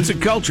 Marshall. It's a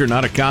culture,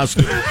 not a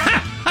costume.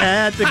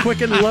 At the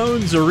Quicken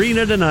Loans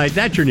Arena tonight.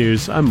 That's your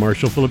news. I'm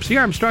Marshall Phillips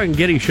here. Armstrong and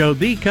Getty Show,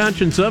 the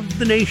conscience of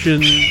the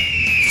nation.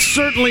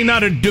 Certainly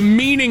not a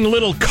demeaning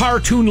little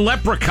cartoon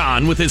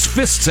leprechaun with his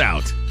fists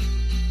out.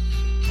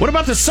 What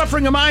about the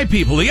suffering of my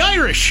people, the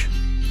Irish?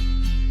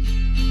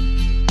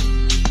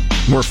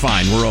 We're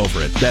fine. We're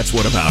over it. That's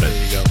what about it.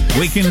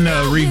 We can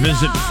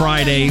revisit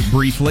Friday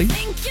briefly.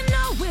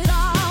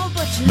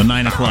 The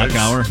 9 o'clock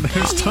hour.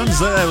 There's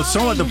tons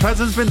of the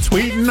president's been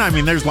tweeting. I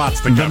mean, there's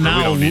lots to cover.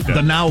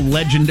 The now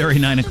legendary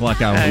 9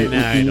 o'clock hour.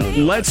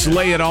 Let's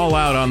lay it all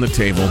out on the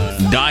table,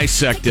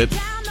 dissect it,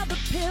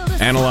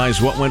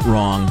 analyze what went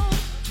wrong,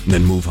 and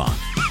then move on.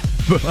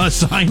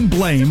 Assign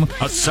blame.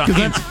 Goes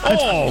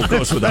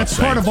without that's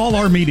saying. part of all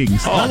our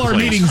meetings. Oh, please.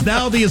 Meetings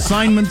now, the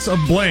assignments of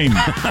blame.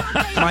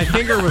 My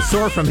finger was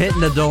sore from hitting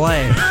the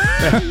delay.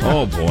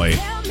 Oh boy.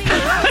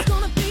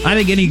 I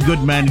think any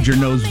good manager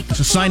knows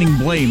assigning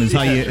blame is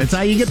how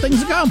you get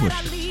things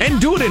accomplished. And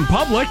do it in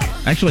public.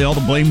 Actually, all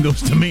the blame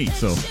goes to me.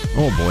 So,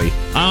 oh boy.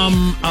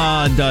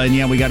 And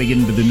yeah, we got to get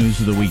into the news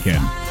of the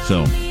weekend.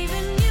 So,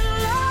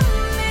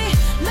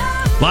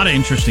 a lot of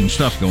interesting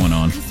stuff going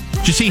on.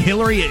 Did you see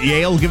Hillary at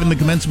Yale giving the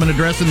commencement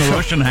address in the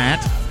Russian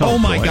hat? Oh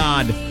my boy.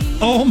 God.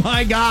 Oh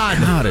my God.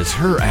 God, is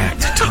her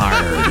act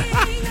tired.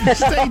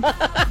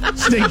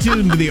 Stay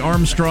tuned to the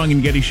Armstrong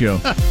and Getty Show.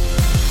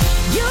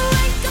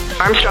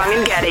 Armstrong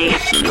and Getty.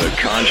 The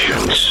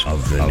conscience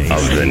of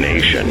the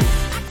nation.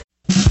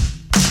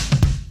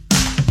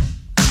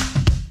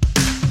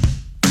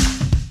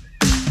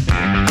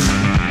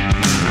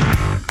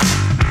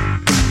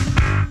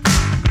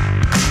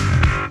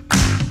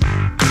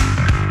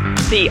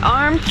 The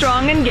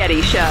Armstrong and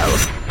Getty Show.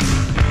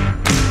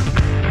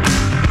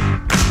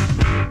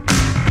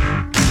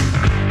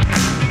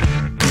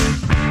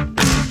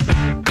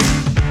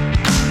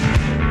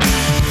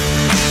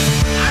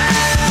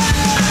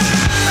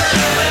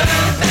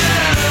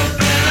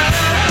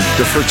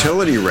 The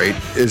fertility rate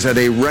is at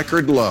a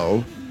record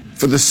low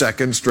for the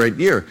second straight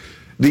year.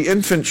 The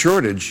infant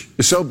shortage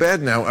is so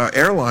bad now,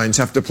 airlines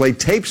have to play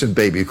tapes of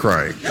baby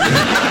crying.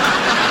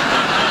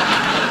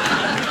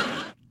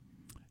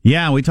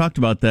 Yeah, we talked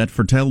about that.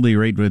 Fertility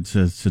rate,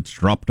 it's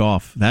dropped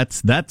off.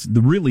 That's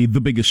really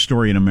the biggest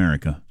story in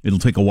America. It'll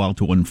take a while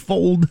to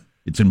unfold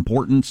its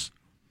importance,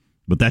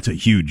 but that's a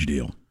huge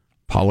deal.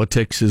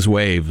 Politics is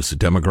waves.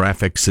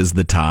 Demographics is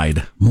the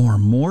tide.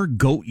 More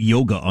goat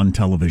yoga on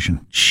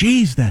television.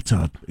 Jeez,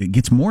 it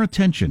gets more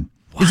attention.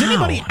 Wow. Is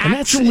anybody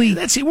actually?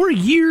 We're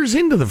years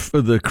into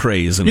the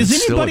craze, and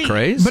it's still a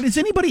craze. But is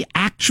anybody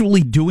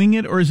actually doing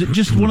it, or is it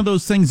just one of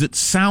those things that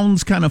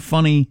sounds kind of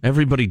funny?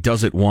 Everybody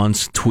does it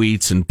once,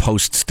 tweets and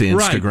posts to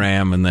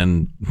Instagram, right, and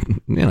then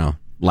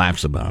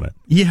laughs about it.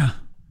 Yeah.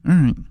 All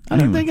right.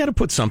 Anyway. They got to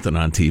put something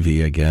on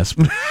TV, I guess.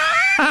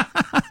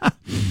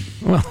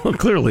 Well,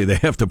 clearly they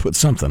have to put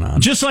something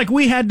on. Just like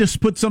we had to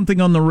put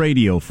something on the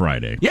radio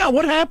Friday. Yeah,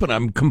 what happened?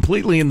 I'm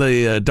completely in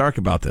the dark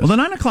about this. Well, the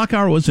 9 o'clock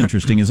hour was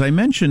interesting. As I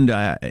mentioned,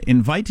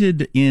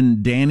 invited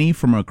in Danny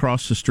from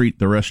across the street,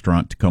 the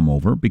restaurant, to come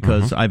over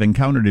because I've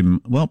encountered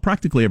him,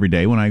 practically every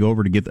day when I go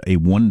over to get a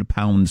 1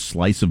 pound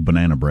slice of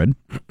banana bread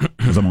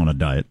because I'm on a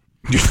diet.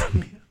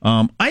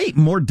 I ate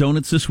more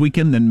donuts this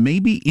weekend than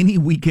maybe any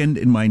weekend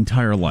in my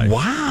entire life.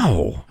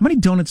 Wow. How many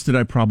donuts did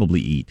I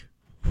probably eat?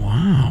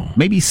 Wow.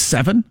 Maybe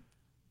 7?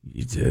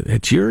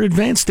 At your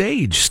advanced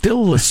age,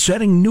 still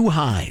setting new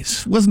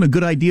highs. Wasn't a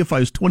good idea if I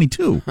was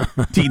 22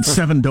 to eat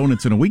 7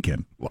 donuts in a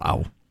weekend.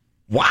 Wow.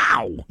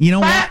 You know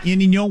what?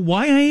 You know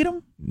why I ate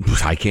them?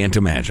 I can't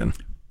imagine.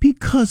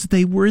 Because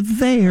they were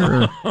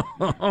there.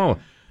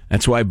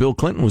 That's why Bill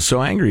Clinton was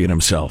so angry at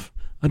himself.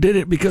 I did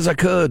it because I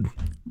could.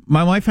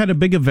 My wife had a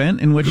big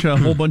event in which a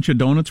whole bunch of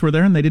donuts were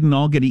there, and they didn't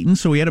all get eaten,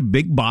 so we had a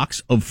big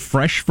box of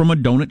fresh from a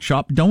donut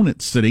shop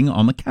donuts sitting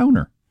on the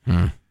counter.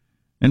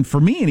 And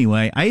for me,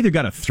 anyway, I either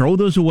got to throw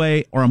those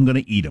away or I'm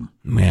going to eat them.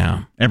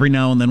 Yeah. Every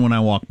now and then when I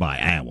walk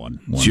by, one.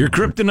 It's your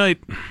kryptonite.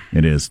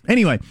 It is.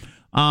 Anyway,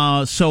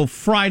 so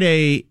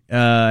Friday,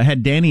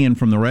 had Danny in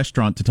from the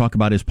restaurant to talk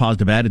about his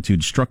positive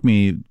attitude. Struck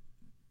me,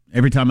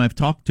 every time I've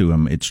talked to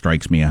him, it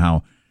strikes me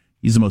how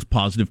he's the most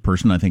positive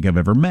person I think I've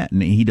ever met.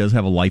 And he does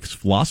have a life's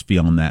philosophy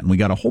on that. And we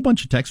got a whole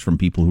bunch of texts from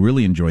people who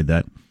really enjoyed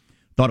that,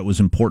 thought it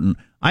was important.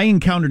 I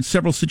encountered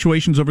several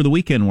situations over the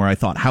weekend where I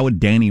thought, how would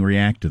Danny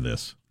react to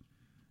this?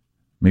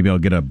 Maybe I'll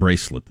get a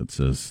bracelet that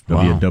says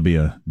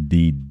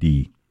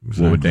WWDD.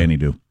 Exactly. What would Danny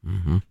do?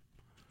 Mm-hmm.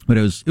 But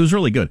it was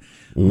really good.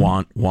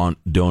 Want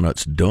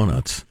donuts.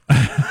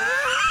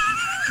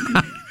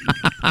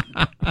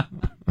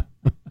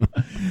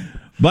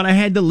 But I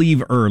had to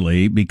leave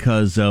early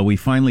because we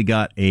finally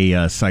got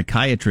a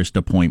psychiatrist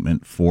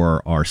appointment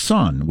for our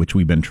son, which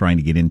we've been trying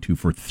to get into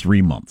for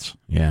 3 months.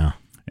 Yeah.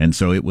 And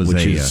so it was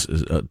is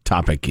a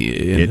topic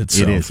in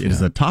itself. It is. It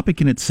is a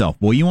topic in itself.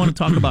 Well, you want to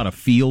talk about a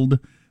field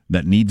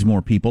that needs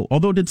more people?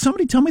 Although, did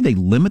somebody tell me they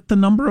limit the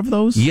number of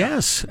those?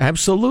 Yes,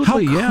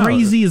 absolutely. How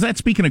crazy is that?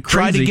 Speaking of crazy.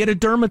 Try to get a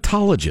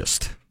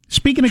dermatologist.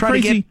 Speaking of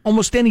crazy. To get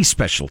almost any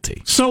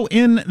specialty. So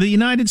in the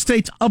United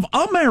States of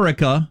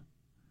America,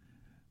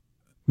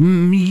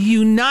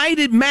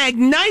 United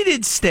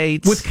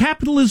States, with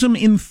capitalism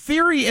in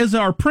theory as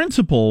our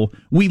principle,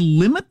 we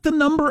limit the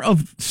number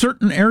of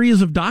certain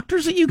areas of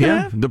doctors that you can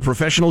have? The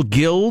professional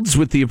guilds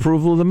with the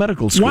approval of the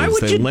medical schools. Why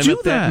would they you limit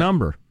do that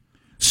number?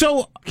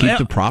 So keep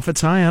the profits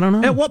high? I don't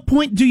know. At what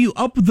point do you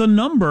up the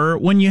number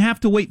when you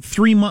have to wait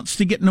 3 months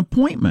to get an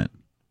appointment?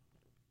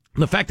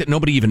 The fact that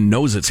nobody even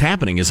knows it's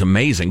happening is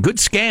amazing. Good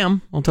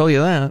scam, I'll tell you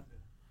that.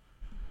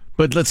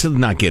 But let's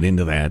not get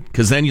into that,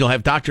 because then you'll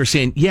have doctors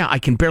saying, yeah, I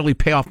can barely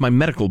pay off my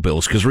medical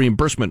bills because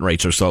reimbursement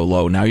rates are so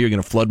low. Now you're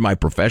going to flood my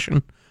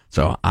profession?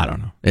 So, I don't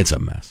know. It's a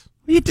mess.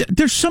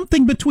 There's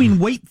something between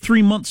wait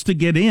 3 months to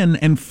get in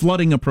and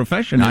flooding a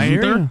profession,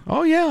 isn't there?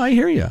 Oh, yeah, I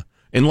hear you.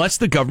 Unless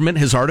the government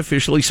has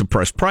artificially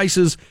suppressed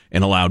prices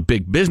and allowed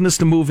big business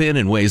to move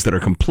in ways that are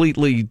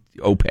completely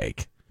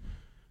opaque.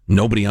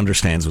 Nobody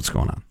understands what's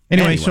going on.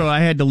 Anyway, so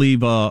I had to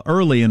leave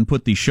early and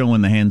put the show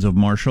in the hands of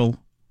Marshall,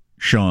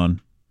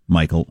 Sean,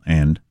 Michael,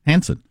 and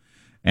Hanson.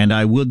 And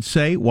I would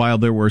say, while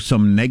there were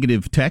some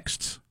negative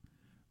texts,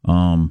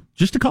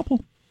 just a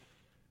couple.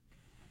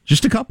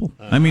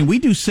 I mean, we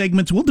do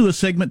segments. We'll do a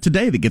segment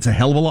today that gets a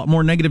hell of a lot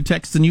more negative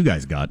texts than you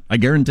guys got. I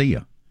guarantee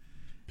you.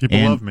 People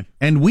love me.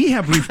 And we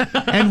have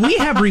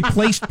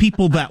replaced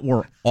people that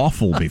were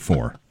awful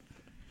before.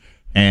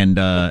 And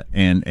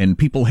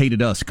people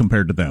hated us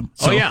compared to them.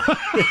 So. Oh, yeah.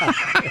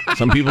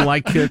 Some people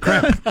like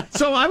crap.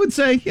 So I would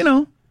say,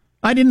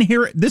 I didn't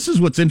hear it. This is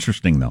what's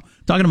interesting, though.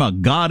 Talking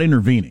about God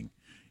intervening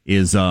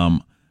is, I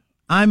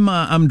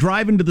I'm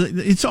driving to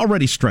it's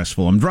already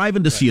stressful. I'm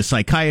driving to see a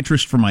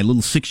psychiatrist for my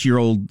little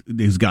 6-year-old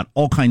who's got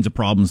all kinds of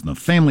problems, and the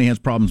family has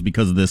problems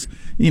because of this.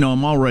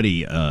 I'm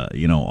already,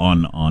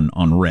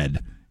 on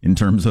red in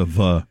terms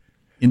of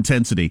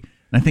intensity.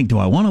 And I think, do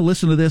I want to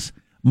listen to this?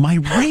 My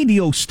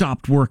radio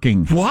stopped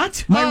working.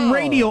 What? My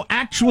radio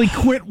actually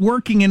quit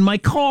working in my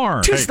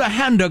car. 'Tis the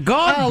hand of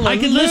God. I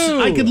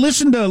could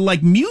listen to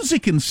like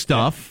music and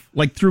stuff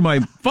like through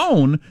my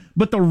phone,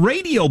 but the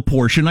radio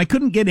portion I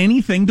couldn't get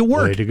anything to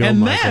work. Way to go,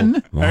 and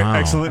Michael. then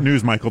Excellent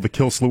news, Michael. The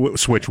kill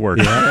switch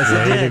worked.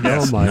 Yeah, way to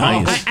go,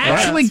 Michael. Nice. I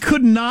actually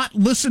could not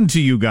listen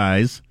to you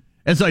guys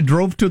as I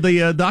drove to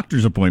the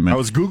doctor's appointment. I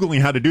was Googling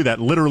how to do that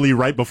literally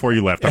right before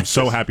you left. I'm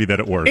so happy that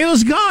it worked. It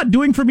was God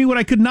doing for me what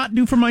I could not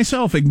do for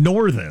myself.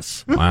 Ignore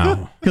this.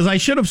 Wow. Because I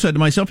should have said to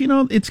myself,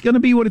 it's going to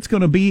be what it's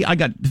going to be. I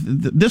got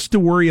this to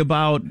worry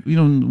about,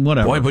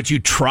 whatever. Boy, but you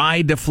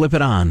tried to flip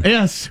it on.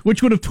 Yes,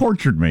 which would have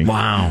tortured me.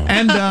 Wow.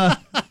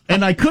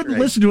 And I couldn't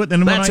listen to it.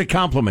 And that's a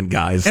compliment,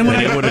 guys. And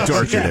it would have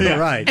tortured it.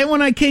 Right. And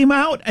when I came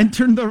out and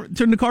turned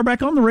the car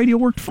back on, the radio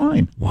worked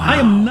fine. Wow. I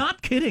am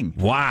not kidding.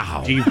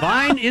 Wow.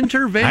 Divine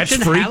intervention.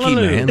 That's freaky,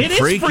 Hallelujah. man. It is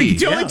freaky.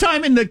 It's the only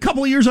time in the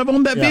couple of years I've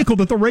owned that vehicle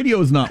that the radio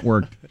has not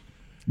worked.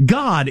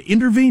 God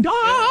intervened.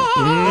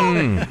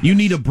 You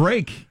need a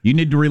break. You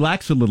need to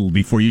relax a little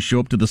before you show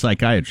up to the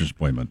psychiatrist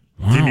appointment.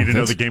 Do you need to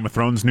know the Game of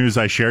Thrones news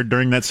I shared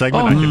during that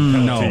segment? I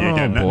can tell it to you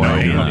again.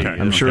 Boy. Okay.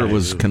 I'm sure it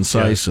was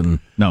concise and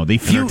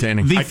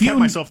entertaining. I kept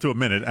myself to a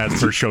minute as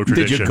per show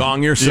tradition. Did you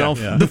gong yourself?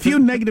 Yeah. The few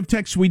negative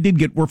texts we did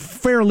get were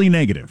fairly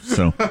negative.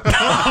 So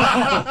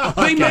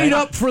They made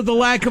up for the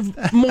lack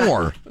of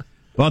more.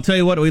 Well, I'll tell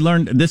you what, we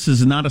learned, this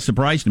is not a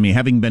surprise to me,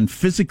 having been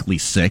physically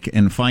sick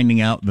and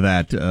finding out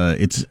that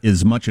it's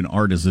as much an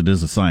art as it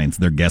is a science.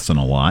 They're guessing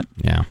a lot.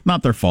 Yeah.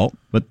 Not their fault,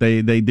 but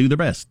they do their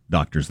best.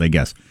 Doctors, they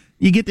guess.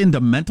 You get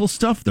into mental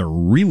stuff, they're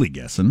really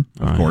guessing,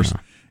 of course. Yeah.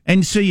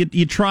 And so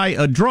you try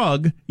a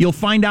drug, you'll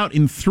find out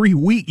in 3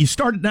 weeks. You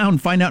start it down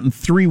and find out in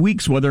 3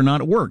 weeks whether or not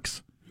it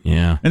works.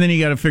 Yeah. And then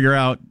you got to figure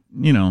out,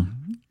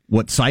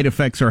 what side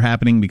effects are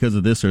happening because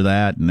of this or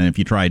that. And then if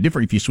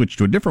you switch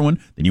to a different one,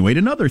 then you wait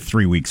another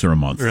 3 weeks or a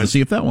month to see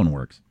if that one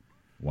works.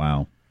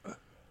 Wow.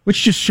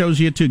 Which just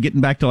shows you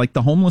getting back to like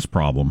the homeless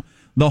problem.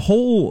 The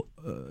whole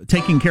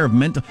taking care of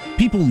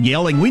people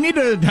yelling, we need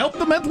to help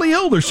the mentally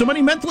ill. There's so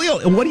many mentally ill.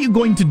 What are you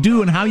going to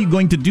do and how are you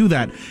going to do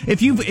that?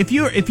 If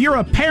you're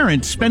a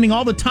parent spending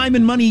all the time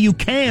and money you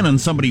can on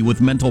somebody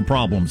with mental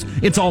problems,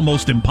 it's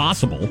almost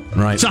impossible.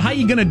 Right. So how are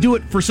you going to do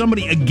it for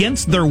somebody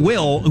against their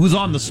will who's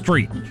on the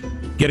street?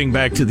 Getting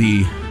back to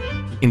the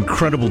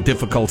incredible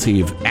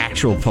difficulty of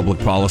actual public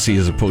policy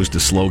as opposed to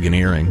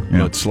sloganeering.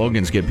 Yeah. But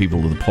slogans get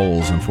people to the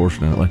polls,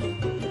 unfortunately.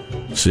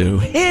 So,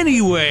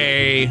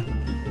 anyway,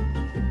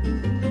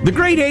 the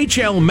great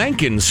H.L.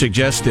 Mencken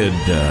suggested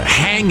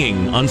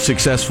hanging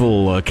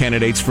unsuccessful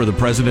candidates for the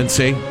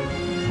presidency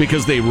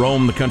because they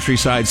roam the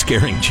countryside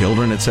scaring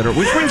children, etc.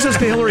 Which brings us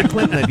to Hillary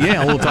Clinton at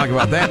Yale. We'll talk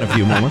about that in a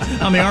few moments.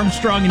 On the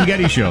Armstrong and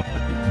Getty Show.